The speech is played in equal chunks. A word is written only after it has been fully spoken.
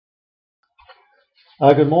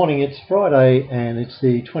Good morning, it's Friday and it's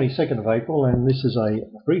the 22nd of April, and this is a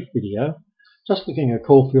brief video just looking at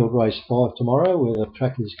Caulfield Race 5 tomorrow, where the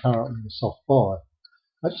track is currently a soft 5.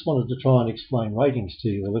 I just wanted to try and explain ratings to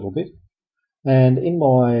you a little bit. And in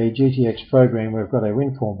my GTX program we've got our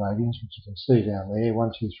WinForm ratings, which you can see down there,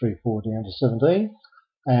 1, 2, 3, 4 down to 17,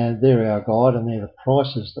 and they're our guide and they're the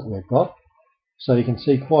prices that we've got. So you can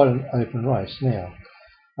see quite an open race now.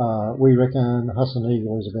 We reckon Husson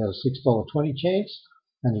Eagle is about a $6.20 chance,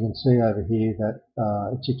 and you can see over here that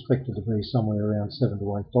it's expected to be somewhere around $7 to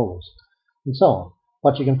 $8 and so on.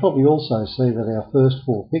 But you can probably also see that our first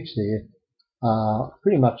four picks here are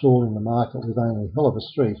pretty much all in the market, with only Hell of a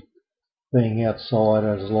Street being outside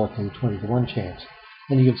at a likely 20 to 1 chance.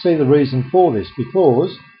 And you can see the reason for this,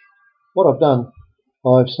 because what I've done,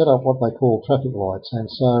 I've set up what they call traffic lights, and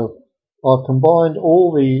so I've combined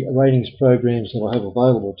all the ratings programs that I have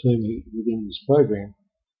available to me within this program,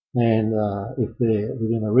 and if they're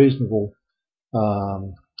within a reasonable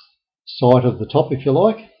sight of the top, if you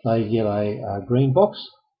like, they get a green box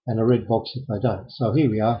and a red box if they don't. So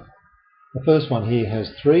here we are. The first one here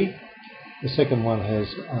has 3, the second one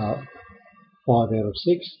has 5 out of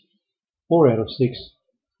 6, 4 out of 6,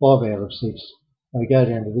 5 out of 6. And we go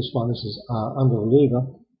down to this one. This is Under the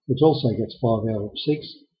Louver, which also gets 5 out of 6,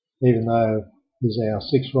 even though he's our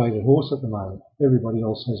 6th rated horse at the moment. Everybody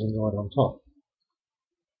else has him right on top.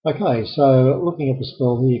 Okay, so looking at the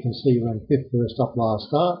spell here, you can see he ran 5th first up last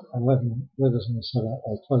start, and let us have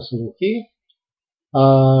a closer look here.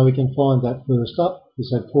 We can find that first up. He's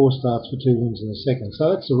had 4 starts for 2 wins in the second, so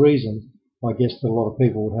that's the reason I guess that a lot of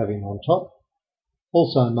people would have him on top.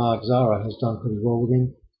 Also, Mark Zara has done pretty well with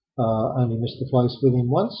him, only missed the place with him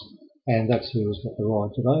once, and that's who's got the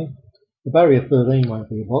ride today. The barrier 13 won't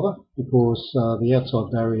be a bother, because the outside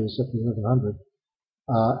barriers at the 1100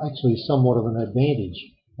 are actually somewhat of an advantage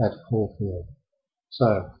at Caulfield.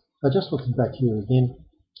 So just looking back here again,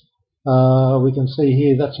 we can see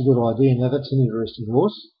here that's a good idea. Now that's an interesting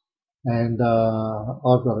horse, and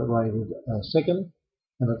I've got it rated second,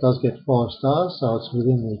 and it does get 5 stars, so it's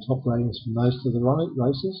within the top ratings for most of the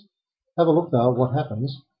races. Have a look though at what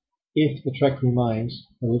happens if the track remains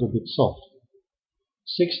a little bit soft.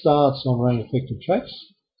 6 starts on rain affected tracks,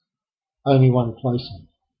 only 1 placing.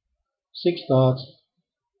 6 starts,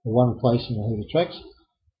 1 placing on heavy tracks,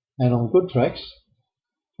 and on good tracks,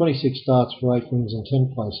 26 starts for 8 wins and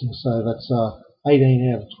 10 placings, so that's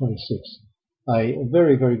 18 out of 26. A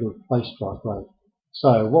very, very good place strike rate.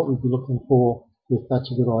 So what we'd be looking for, if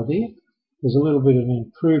that's a good idea, is a little bit of an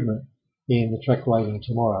improvement in the track rating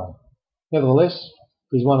tomorrow. Nevertheless,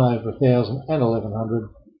 he's won over 1,000 and 1,100,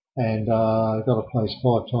 and got a place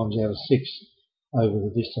 5 times out of 6 over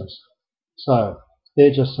the distance. So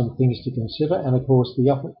they're just some things to consider, and of course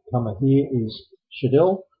the up-and-comer here is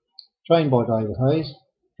Shadell, trained by David Hayes,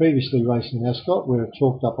 previously racing Ascot, where it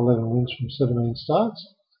chalked up 11 wins from 17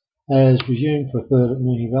 starts, has resumed for 3rd at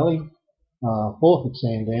Moonee Valley, 4th at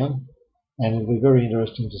Sandown, and it'll be very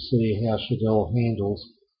interesting to see how Shadell handles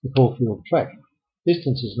the Caulfield track.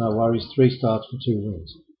 Distance is no worries, 3 starts for 2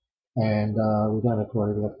 wins, and we don't have to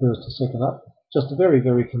worry about first or second up. Just a very,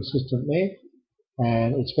 very consistent mare,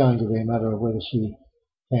 and it's going to be a matter of whether she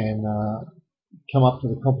can come up to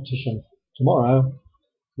the competition tomorrow.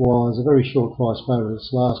 Was a very short price favourite its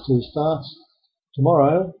last 2 starts.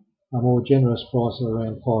 Tomorrow, a more generous price of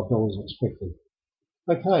around $5 expected.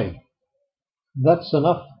 Okay, that's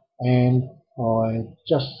enough, and I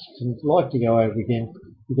just like to go over again.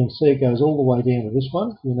 You can see it goes all the way down to this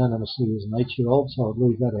one. Unanimously is an 8-year-old, so I'd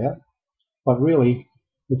leave that out. But really,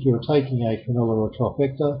 if you're taking a Canella or a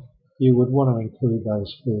trifecta, you would want to include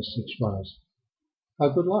those first 6 runners.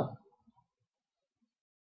 Good luck.